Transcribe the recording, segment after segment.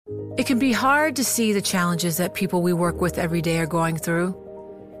It can be hard to see the challenges that people we work with every day are going through.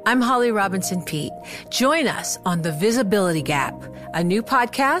 I'm Holly Robinson Pete. Join us on The Visibility Gap, a new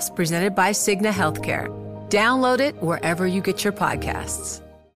podcast presented by Cigna Healthcare. Download it wherever you get your podcasts.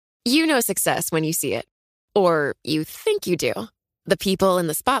 You know success when you see it. Or you think you do. The people in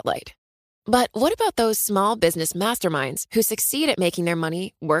the spotlight. But what about those small business masterminds who succeed at making their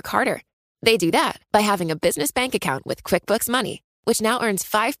money work harder? They do that by having a business bank account with QuickBooks Money, which now earns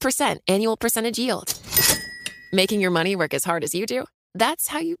 5% annual percentage yield. Making your money work as hard as you do? That's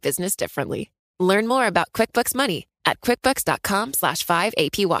how you business differently. Learn more about QuickBooks Money at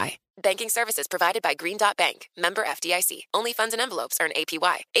quickbooks.com/5APY. Banking services provided by Green Dot Bank. Member FDIC. Only funds and envelopes earn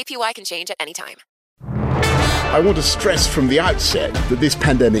APY. APY can change at any time. I want to stress from the outset that this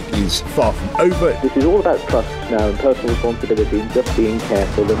pandemic is far from over. This is all about trust now and personal responsibility and just being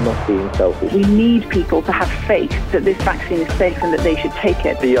careful and not being selfish. We need people to have faith that this vaccine is safe and that they should take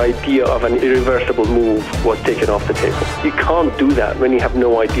it. The idea of an irreversible move was taken off the table. You can't do that when you have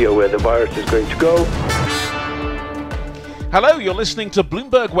no idea where the virus is going to go. Hello, you're listening to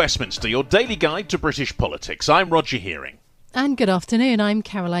Bloomberg Westminster, your daily guide to British politics. I'm Roger Hearing. And good afternoon, I'm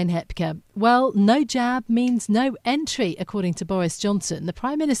Caroline Hepker. Well, no jab means no entry, according to Boris Johnson. The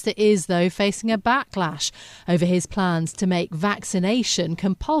Prime Minister is, though, facing a backlash over his plans to make vaccination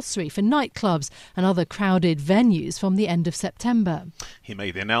compulsory for nightclubs and other crowded venues from the end of September. He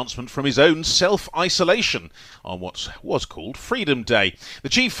made the announcement from his own self-isolation on what was called Freedom Day. The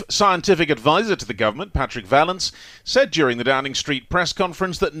chief scientific advisor to the government, Patrick Vallance, said during the Downing Street press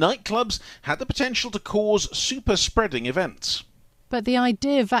conference that nightclubs had the potential to cause super-spreading events. But the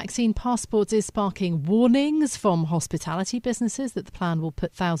idea of vaccine passports is sparking warnings from hospitality businesses that the plan will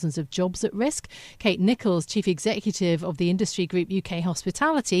put thousands of jobs at risk. Kate Nichols, chief executive of the industry group UK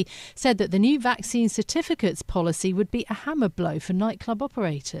Hospitality, said that the new vaccine certificates policy would be a hammer blow for nightclub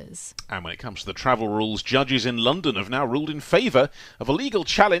operators. And when it comes to the travel rules, judges in London have now ruled in favour of a legal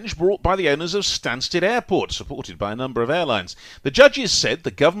challenge brought by the owners of Stansted Airport, supported by a number of airlines. The judges said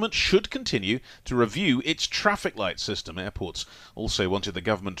the government should continue to review its traffic light system. Airports also wanted the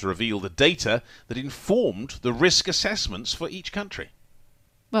government to reveal the data that informed the risk assessments for each country.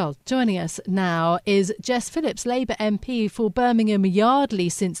 Well, joining us now is Jess Phillips, Labour MP for Birmingham Yardley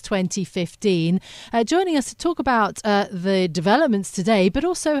since 2015. Joining us to talk about the developments today, but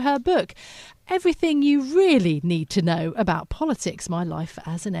also her book, Everything You Really Need to Know About Politics, My Life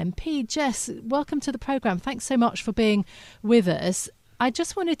as an MP. Jess, welcome to the programme. Thanks so much for being with us. I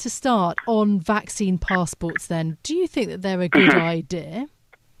just wanted to start on vaccine passports then. Do you think that they're a good idea?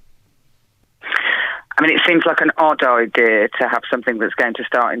 I mean, it seems like an odd idea to have something that's going to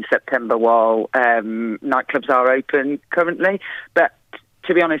start in September while nightclubs are open currently. But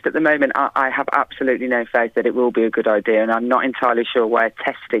to be honest, at the moment, I have absolutely no faith that it will be a good idea. And I'm not entirely sure why a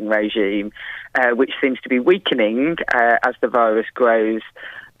testing regime, which seems to be weakening as the virus grows,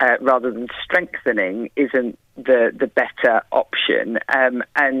 rather than strengthening, isn't the better option.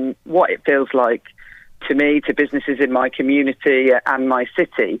 And what it feels like to me, to businesses in my community and my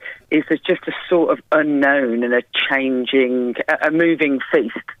city, is there's just a sort of unknown and a changing, a moving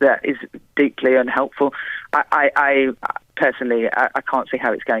feast that is deeply unhelpful. I personally, I can't see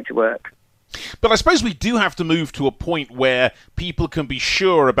how it's going to work. But I suppose we do have to move to a point where people can be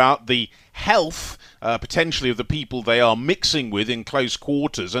sure about the health, potentially, of the people they are mixing with in close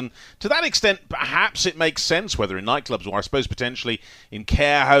quarters. And to that extent, perhaps it makes sense, whether in nightclubs or I suppose potentially in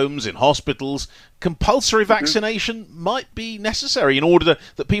care homes, in hospitals, compulsory vaccination might be necessary in order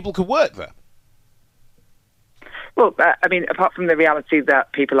that people could work there. Well, I mean, apart from the reality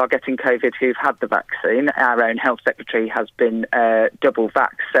that people are getting COVID who've had the vaccine, our own health secretary has been double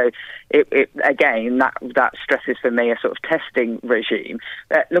vaxxed. So, again, that stresses for me a sort of testing regime.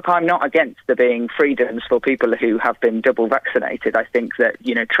 Look, I'm not against there being freedoms for people who have been double vaccinated. I think that,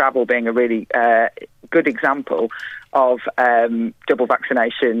 travel being a really good example of double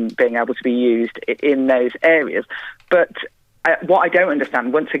vaccination being able to be used in those areas. But what I don't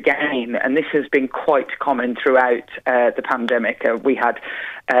understand, once again, and this has been quite common throughout the pandemic, we had,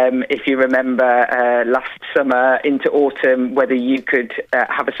 if you remember, last summer into autumn, whether you could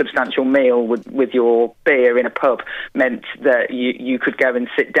have a substantial meal with your beer in a pub meant that you could go and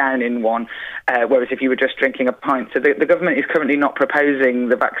sit down in one, whereas if you were just drinking a pint. So the government is currently not proposing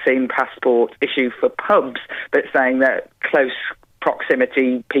the vaccine passport issue for pubs, but saying that close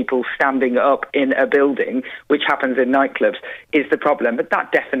proximity, people standing up in a building, which happens in nightclubs, is the problem. But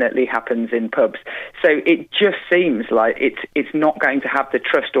that definitely happens in pubs. So it just seems like it's not going to have the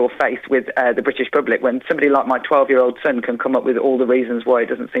trust or faith with the British public when somebody like my 12-year-old son can come up with all the reasons why it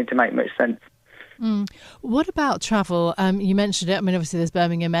doesn't seem to make much sense. What about travel? You mentioned it. I mean, obviously there's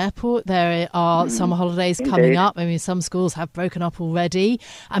Birmingham Airport. There are summer holidays coming up. I mean, some schools have broken up already.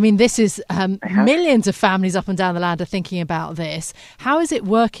 I mean, this is millions of families up and down the land are thinking about this. How is it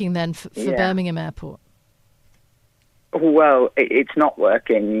working then for Birmingham Airport? Well, it's not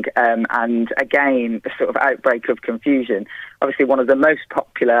working. And again, the sort of outbreak of confusion. Obviously, one of the most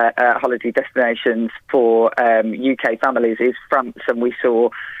popular holiday destinations for UK families is France, and we saw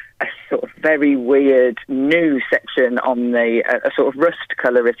a sort of very weird new section on the a sort of rust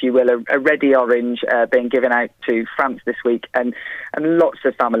colour, if you will, a reddy orange being given out to France this week, and lots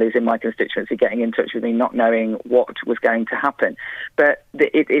of families in my constituency getting in touch with me not knowing what was going to happen. But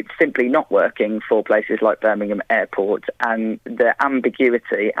it's simply not working for places like Birmingham Airport, and the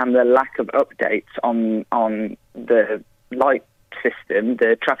ambiguity and the lack of updates on the light system,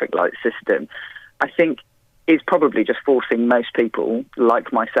 the traffic light system, I think is probably just forcing most people,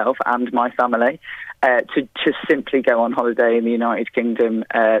 like myself and my family, to simply go on holiday in the United Kingdom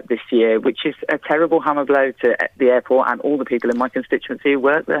this year, which is a terrible hammer blow to the airport and all the people in my constituency who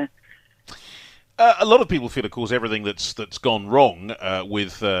work there. A lot of people feel, of course, everything that's gone wrong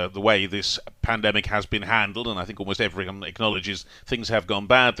with the way this pandemic has been handled, and I think almost everyone acknowledges things have gone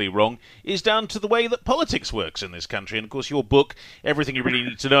badly wrong, is down to the way that politics works in this country. And, of course, your book, Everything You Really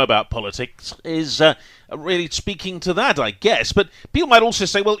Need to Know About Politics, is really speaking to that, I guess. But people might also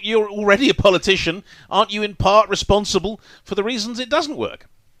say, well, you're already a politician. Aren't you in part responsible for the reasons it doesn't work?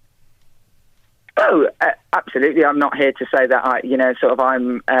 Oh, absolutely. I'm not here to say that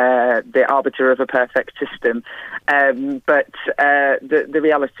I'm the arbiter of a perfect system. But the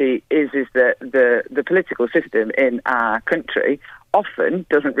reality is that the political system in our country often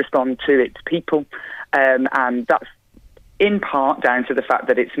doesn't respond to its people. And that's in part down to the fact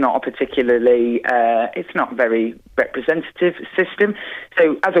that it's not a particularly, it's not very representative system.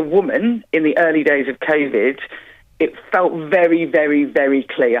 So as a woman in the early days of COVID, it felt very, very, very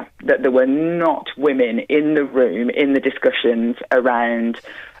clear that there were not women in the room in the discussions around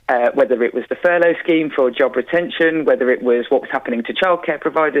whether it was the furlough scheme for job retention, whether it was what was happening to childcare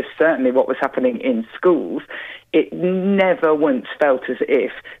providers, certainly what was happening in schools. It never once felt as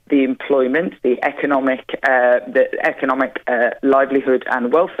if the employment, the economic livelihood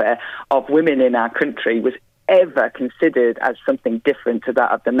and welfare of women in our country was ever considered as something different to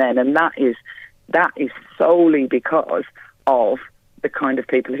that of the men. And that is solely because of the kind of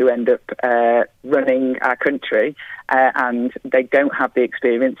people who end up running our country, and they don't have the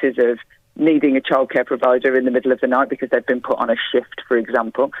experiences of needing a childcare provider in the middle of the night because they've been put on a shift, for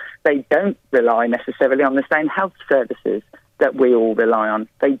example. They don't rely necessarily on the same health services that we all rely on.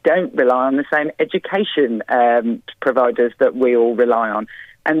 They don't rely on the same education providers that we all rely on.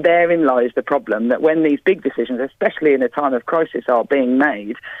 And therein lies the problem, that when these big decisions, especially in a time of crisis, are being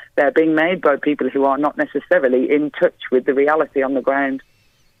made, they're being made by people who are not necessarily in touch with the reality on the ground.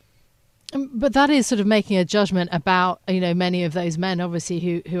 But that is sort of making a judgment about, many of those men,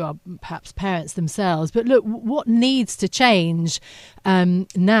 obviously, who are perhaps parents themselves. But look, what needs to change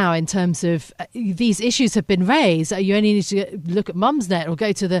now in terms of these issues have been raised? You only need to look at Mumsnet or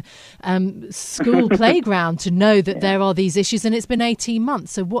go to the school playground to know that there are these issues, and it's been 18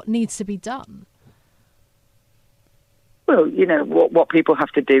 months. So what needs to be done? Well, what people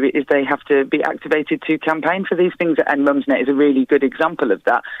have to do is they have to be activated to campaign for these things, and Mumsnet is a really good example of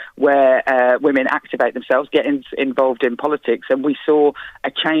that, where women activate themselves, get involved in politics, and we saw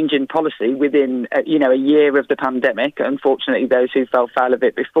a change in policy within, a year of the pandemic, unfortunately those who fell foul of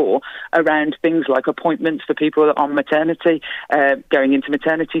it before, around things like appointments for people on maternity, going into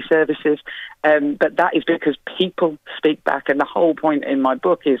maternity services. But that is because people speak back, and the whole point in my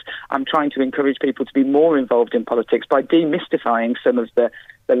book is I'm trying to encourage people to be more involved in politics by demystifying some of the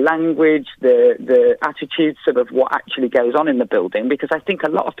language, the attitudes, some of what actually goes on in the building, because I think a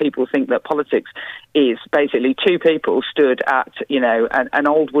lot of people think that politics is basically two people stood at, an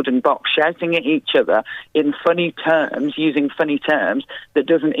old wooden box shouting at each other in funny terms, using funny terms that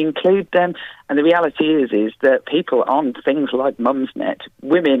doesn't include them. And the reality is that people on things like Mumsnet,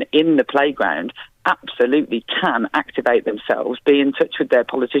 women in the playground, absolutely can activate themselves, be in touch with their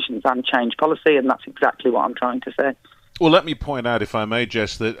politicians and change policy, and that's exactly what I'm trying to say. Well, let me point out, if I may,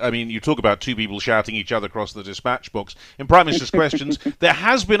 Jess, that, you talk about two people shouting each other across the dispatch box. In Prime Minister's Questions, there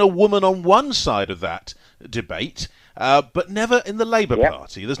has been a woman on one side of that debate, but never in the Labour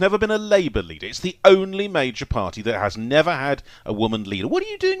Party. There's never been a Labour leader. It's the only major party that has never had a woman leader. What are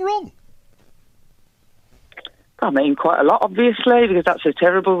you doing wrong? I mean, quite a lot, obviously, because that's a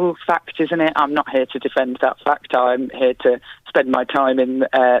terrible fact, isn't it? I'm not here to defend that fact. I'm here to spend my time in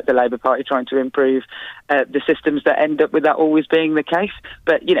the Labour Party trying to improve the systems that end up with that always being the case.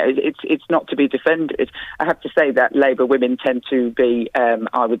 But, you know, it's not to be defended. I have to say that Labour women tend to be,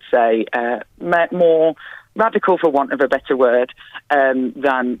 I would say, more radical, for want of a better word,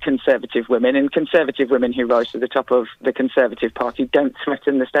 than Conservative women. And Conservative women who rise to the top of the Conservative Party don't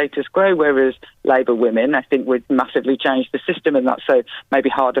threaten the status quo, whereas Labour women, I think, would massively change the system, and that's so maybe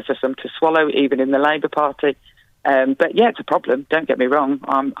harder for some to swallow, even in the Labour Party. But yeah, it's a problem. Don't get me wrong.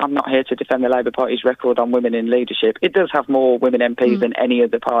 I'm not here to defend the Labour Party's record on women in leadership. It does have more women MPs than any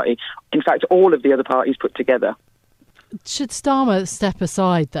other party. In fact, all of the other parties put together. Should Starmer step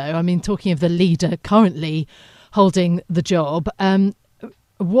aside, though? I mean, talking of the leader currently holding the job,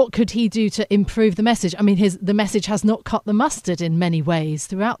 what could he do to improve the message? I mean, the message has not cut the mustard in many ways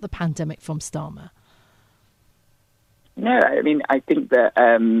throughout the pandemic from Starmer. No, I mean, I think that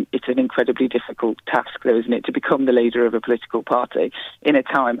it's an incredibly difficult task, though, isn't it, to become the leader of a political party in a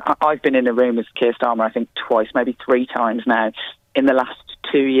time. I've been in a room with Keir Starmer, I think, twice, maybe 3 times now, in the last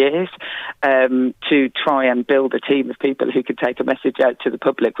 2 years, to try and build a team of people who could take a message out to the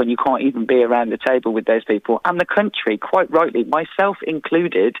public when you can't even be around the table with those people. And the country, quite rightly, myself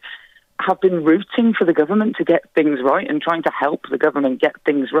included, have been rooting for the government to get things right and trying to help the government get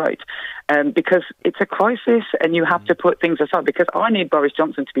things right, because it's a crisis and you have to put things aside, because I need Boris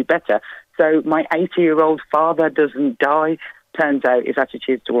Johnson to be better so my 80-year-old father doesn't die. Turns out his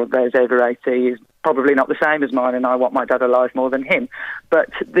attitude towards those over 80 is probably not the same as mine, and I want my dad alive more than him. But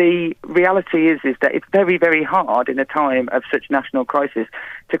the reality is that it's very, very hard in a time of such national crisis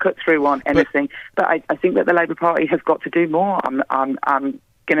to cut through on anything. But I think that the Labour Party has got to do more. I'm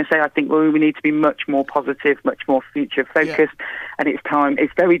going to say I think we need to be much more positive, much more future-focused, and it's time.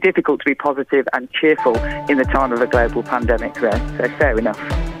 It's very difficult to be positive and cheerful in the time of a global pandemic there, so fair enough.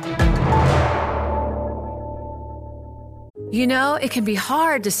 You know, it can be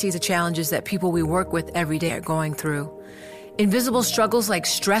hard to see the challenges that people we work with every day are going through. Invisible struggles like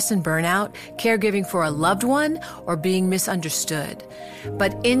stress and burnout, caregiving for a loved one, or being misunderstood.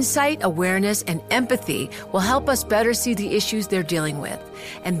 But insight, awareness, and empathy will help us better see the issues they're dealing with.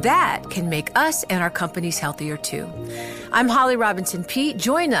 And that can make us and our companies healthier too. I'm Holly Robinson Peete.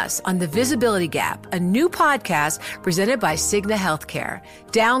 Join us on The Visibility Gap, a new podcast presented by Cigna Healthcare.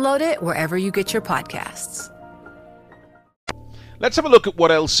 Download it wherever you get your podcasts. Let's have a look at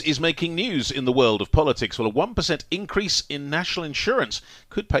what else is making news in the world of politics. Well, a 1% increase in national insurance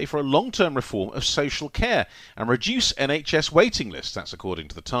could pay for a long-term reform of social care and reduce NHS waiting lists. That's according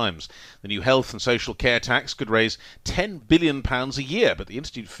to The Times. The new health and social care tax could raise £10 billion a year, but the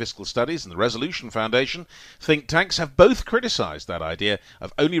Institute for Fiscal Studies and the Resolution Foundation think tanks have both criticised that idea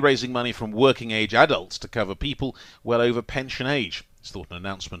of only raising money from working-age adults to cover people well over pension age. It's thought an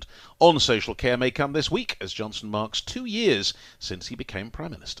announcement on social care may come this week as Johnson marks 2 years since he became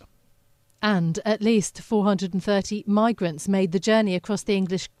Prime Minister. And at least 430 migrants made the journey across the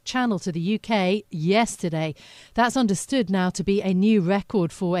English Channel to the UK yesterday. That's understood now to be a new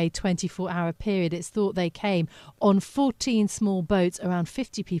record for a 24-hour period. It's thought they came on 14 small boats. Around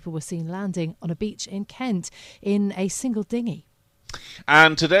 50 people were seen landing on a beach in Kent in a single dinghy.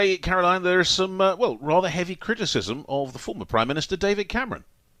 And today, Caroline, there is some, rather heavy criticism of the former Prime Minister, David Cameron.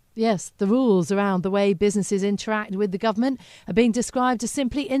 Yes, the rules around the way businesses interact with the government are being described as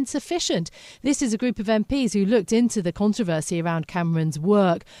simply insufficient. This is a group of MPs who looked into the controversy around Cameron's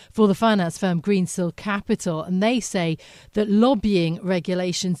work for the finance firm Greensill Capital, and they say that lobbying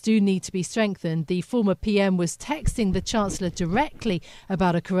regulations do need to be strengthened. The former PM was texting the Chancellor directly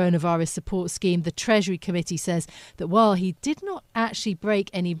about a coronavirus support scheme. The Treasury Committee says that while he did not actually break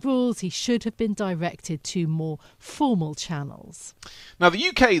any rules, he should have been directed to more formal channels. Now, the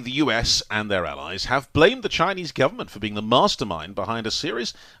UK, the US and their allies have blamed the Chinese government for being the mastermind behind a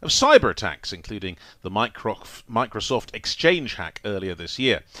series of cyber attacks, including the Microsoft Exchange hack earlier this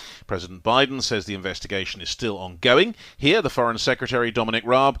year. President Biden says the investigation is still ongoing. Here, the Foreign Secretary Dominic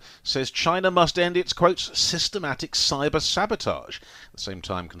Raab says China must end its, quote, systematic cyber sabotage. At the same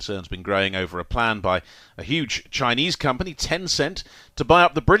time, concern's been growing over a plan by a huge Chinese company, Tencent, to buy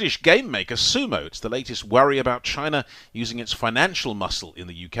up the British game maker Sumo. It's the latest worry about China using its financial muscle in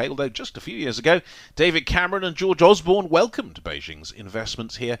the UK, although just a few years ago, David Cameron and George Osborne welcomed Beijing's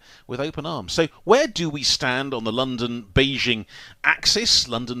investments here with open arms. So where do we stand on the London-Beijing axis,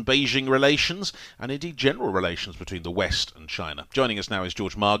 London-Beijing relations, and indeed general relations between the West and China? Joining us now is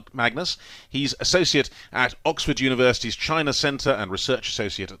George Magnus. He's Associate at Oxford University's China Centre and Research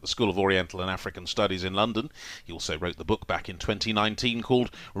Associate at the School of Oriental and African Studies in London. He also wrote the book back in 2019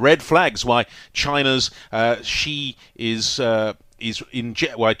 called Red Flags: Why China's Xi is in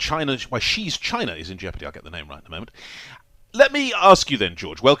why Xi's China is in jeopardy. I'll get the name right in a moment. Let me ask you then,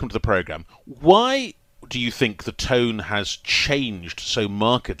 George. Welcome to the programme. Why do you think the tone has changed so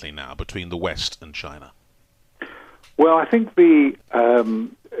markedly now between the West and China? Well, I think the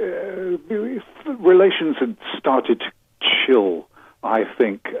relations had started to chill, I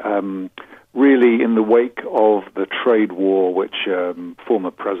think, really in the wake of the trade war which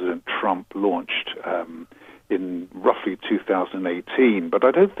former President Trump launched in roughly 2018. But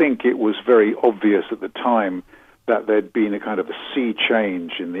I don't think it was very obvious at the time that there'd been a kind of a sea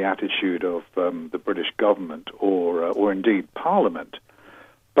change in the attitude of the British government or indeed Parliament.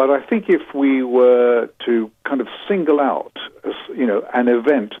 But I think if we were to kind of single out, an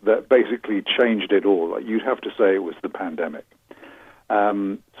event that basically changed it all, you'd have to say it was the pandemic.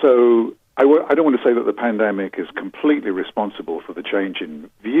 So I don't want to say that the pandemic is completely responsible for the change in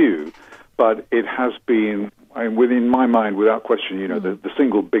view, but it has been, within my mind, without question, the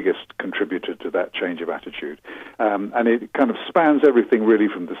single biggest contributor to that change of attitude. And it kind of spans everything really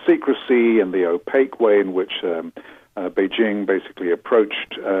from the secrecy and the opaque way in which Beijing basically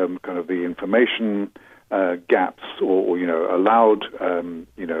approached kind of the information gaps or allowed,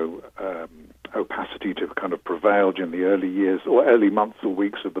 opacity to kind of prevail during the early years or early months or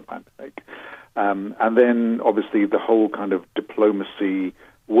weeks of the pandemic. And then, obviously, the whole kind of diplomacy,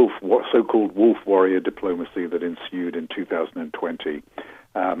 so-called wolf warrior diplomacy that ensued in 2020,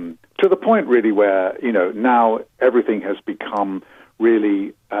 to the point, really, where, now everything has become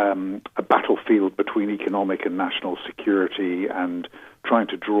really a battlefield between economic and national security and trying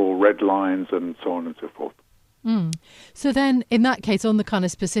to draw red lines and so on and so forth. So then, in that case, on the kind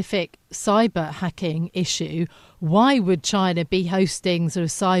of specific cyber hacking issue, why would China be hosting sort of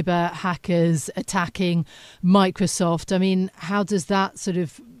cyber hackers attacking Microsoft? I mean, how does that sort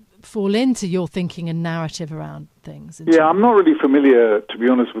of fall into your thinking and narrative around things? Yeah, I'm not really familiar, to be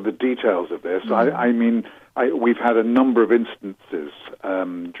honest, with the details of this. We've had a number of instances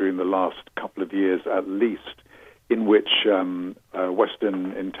during the last couple of years, at least, in which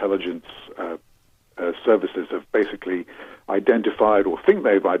Western intelligence services have basically identified or think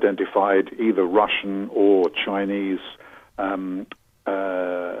they've identified either Russian or Chinese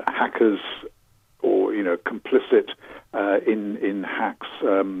hackers or, complicit in hacks.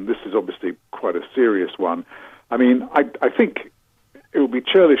 This is obviously quite a serious one. I mean, I think it would be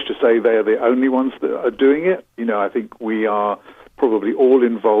churlish to say they're the only ones that are doing it. I think we are probably all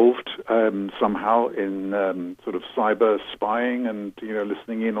involved somehow in sort of cyber spying and,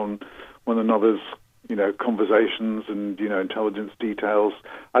 listening in on one another's, conversations and, intelligence details.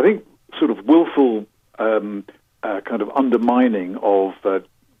 I think sort of willful kind of undermining of,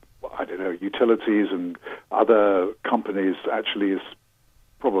 utilities and other companies actually is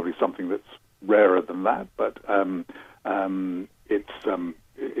probably something that's rarer than that. But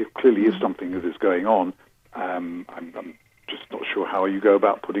it clearly is something that is going on. I'm just not sure how you go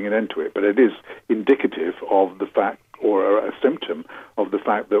about putting an end to it, but it is indicative of the fact, or a symptom of the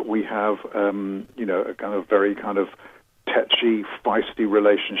fact, that we have, a kind of very kind of tetchy, feisty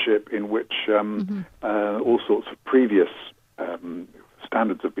relationship in which all sorts of previous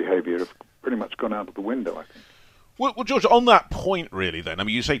standards of behaviour have pretty much gone out of the window, I think. Well, George, on that point, really, then, I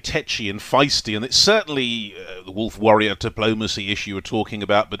mean, you say tetchy and feisty, and it's certainly the wolf warrior diplomacy issue we're talking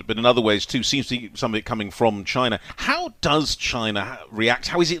about, but in other ways, too, seems to be something coming from China. How does China react?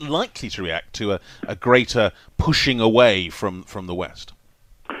 How is it likely to react to a greater pushing away from the West?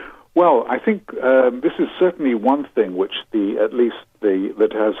 Well, I think this is certainly one thing which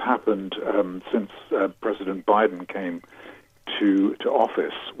that has happened since President Biden came to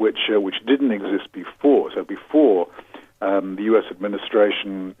office, which didn't exist before. So before, the U.S.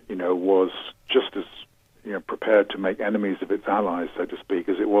 administration, was just as prepared to make enemies of its allies, so to speak,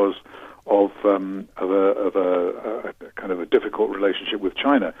 as it was of a kind of a difficult relationship with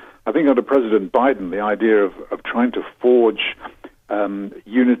China. I think under President Biden, the idea of trying to forge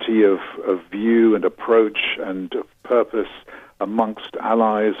unity of view and approach and of purpose amongst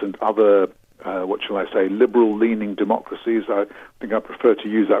allies and other liberal-leaning democracies. I think I prefer to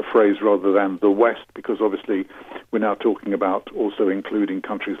use that phrase rather than the West, because obviously we're now talking about also including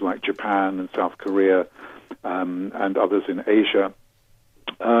countries like Japan and South Korea and others in Asia.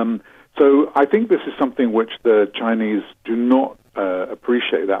 So I think this is something which the Chinese do not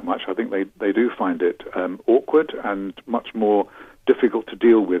appreciate that much. I think they do find it awkward and much more difficult to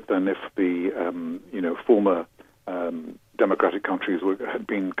deal with than if the former democratic countries had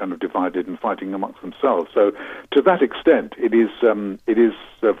been kind of divided and fighting amongst themselves. So to that extent, it is from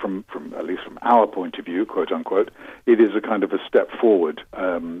at least from our point of view, quote unquote, it is a kind of a step forward,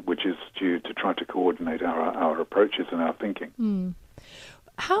 which is to try to coordinate our approaches and our thinking. Mm.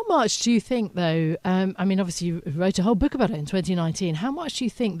 How much do you think, though, obviously you wrote a whole book about it in 2019, how much do you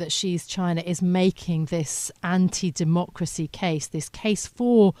think that China is making this anti-democracy case, this case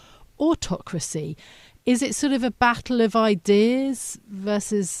for autocracy? Is it sort of a battle of ideas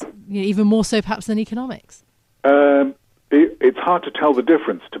versus, even more so perhaps than economics? It's hard to tell the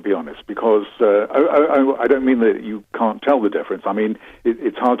difference, to be honest, because I don't mean that you can't tell the difference. I mean,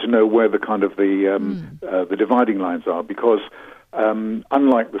 it's hard to know where the kind of the dividing lines are, because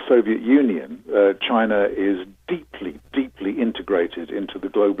unlike the Soviet Union, China is deeply, deeply integrated into the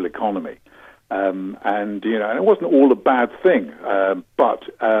global economy. And it wasn't all a bad thing, but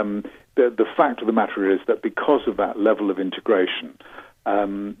the fact of the matter is that because of that level of integration,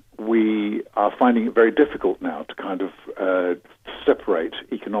 we are finding it very difficult now to kind of separate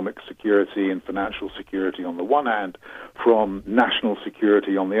economic security and financial security on the one hand from national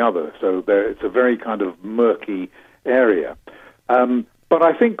security on the other. So it's a very kind of murky area. But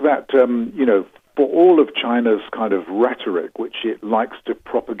I think that, for all of China's kind of rhetoric, which it likes to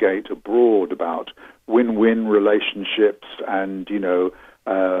propagate abroad about win-win relationships and,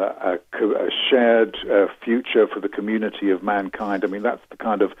 a shared future for the community of mankind. I mean, that's the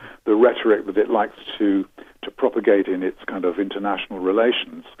kind of the rhetoric that it likes to propagate in its kind of international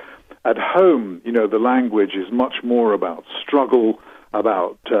relations. At home, the language is much more about struggle,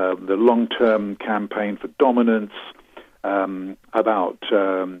 about the long-term campaign for dominance, about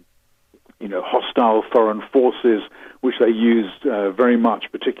hostile foreign forces, which they used very much,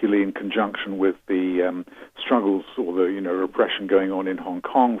 particularly in conjunction with the struggles or the repression going on in Hong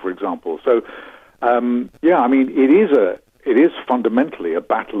Kong, for example. So, it is fundamentally a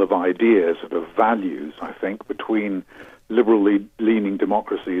battle of ideas and of values, I think, between liberally leaning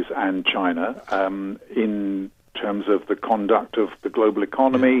democracies and China in terms of the conduct of the global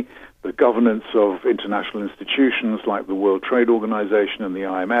economy, the governance of international institutions like the World Trade Organization and the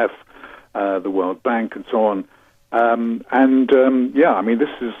IMF, the World Bank, and so on. This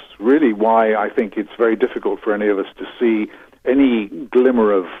is really why I think it's very difficult for any of us to see any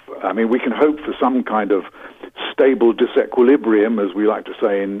glimmer of, we can hope for some kind of stable disequilibrium, as we like to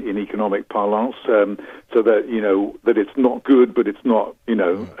say in economic parlance, so that, that it's not good, but it's not,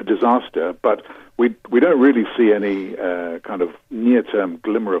 a disaster. But we don't really see any kind of near-term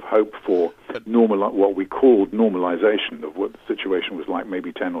glimmer of hope for what we called normalization of what the situation was like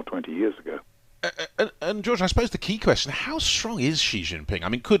maybe 10 or 20 years ago. And George, I suppose the key question, how strong is Xi Jinping? I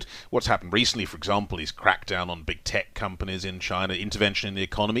mean, could what's happened recently, for example, his crackdown on big tech companies in China, intervention in the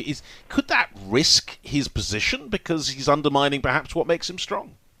economy, could that risk his position because he's undermining perhaps what makes him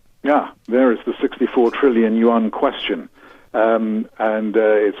strong? Yeah, there is the 64 trillion yuan question.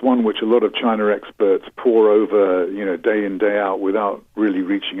 It's one which a lot of China experts pore over, day in, day out without really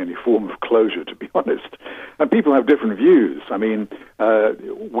reaching any form of closure, to be honest. And people have different views. I mean,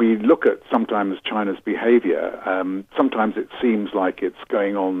 we look at sometimes China's behavior. Sometimes it seems like it's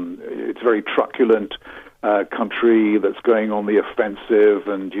a very truculent country that's going on the offensive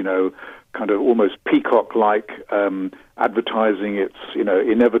and, kind of almost peacock-like advertising its,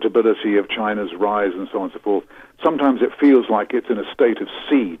 inevitability of China's rise and so on and so forth. Sometimes it feels like it's in a state of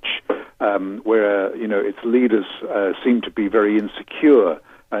siege, where, its leaders seem to be very insecure.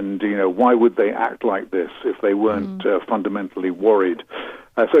 And, why would they act like this if they weren't fundamentally worried?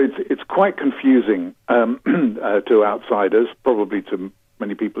 So it's quite confusing to outsiders, probably to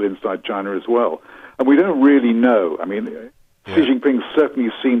many people inside China as well. And we don't really know. I mean, Xi Jinping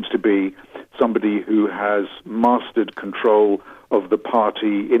certainly seems to be somebody who has mastered control of the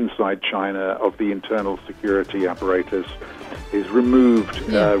party inside China, of the internal security apparatus, is removed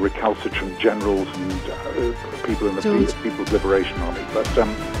recalcitrant generals and people in the People's Liberation Army. But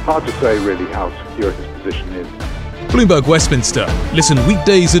hard to say really how secure his position is. Bloomberg Westminster. Listen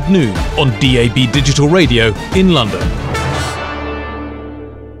weekdays at noon on DAB Digital Radio in London.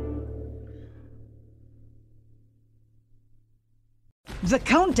 The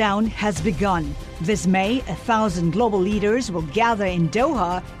countdown has begun. This May, 1,000 global leaders will gather in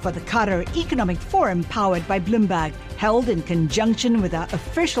Doha for the Qatar Economic Forum powered by Bloomberg, held in conjunction with our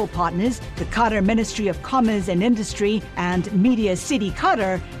official partners, the Qatar Ministry of Commerce and Industry and Media City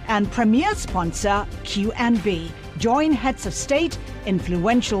Qatar, and premier sponsor QNB. Join heads of state,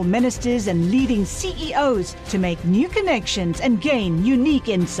 influential ministers and leading CEOs to make new connections and gain unique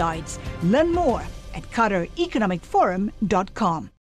insights. Learn more at QatarEconomicForum.com.